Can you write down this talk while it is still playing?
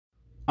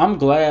I'm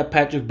glad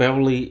Patrick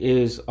Beverly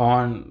is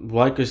on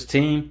Lakers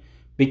team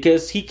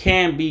because he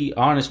can be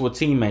honest with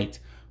teammates,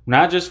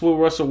 not just with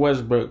Russell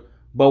Westbrook,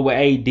 but with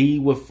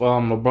AD, with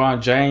LeBron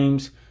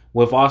James,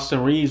 with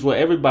Austin Reeves, with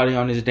everybody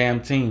on his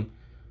damn team.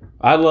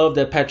 I love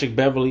that Patrick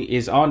Beverly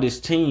is on this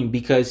team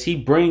because he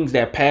brings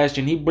that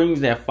passion, he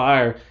brings that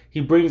fire, he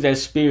brings that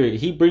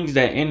spirit, he brings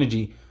that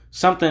energy.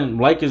 Something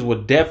Lakers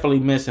were definitely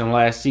missing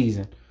last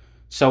season.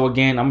 So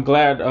again, I'm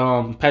glad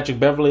Patrick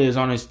Beverly is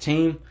on his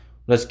team.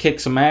 Let's kick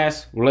some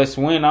ass. Let's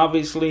win,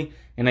 obviously.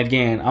 And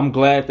again, I'm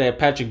glad that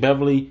Patrick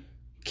Beverly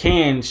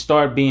can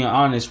start being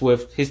honest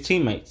with his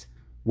teammates.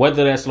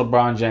 Whether that's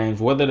LeBron James,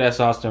 whether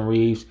that's Austin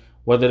Reeves,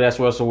 whether that's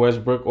Russell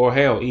Westbrook, or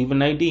hell,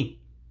 even AD.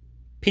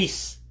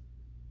 Peace.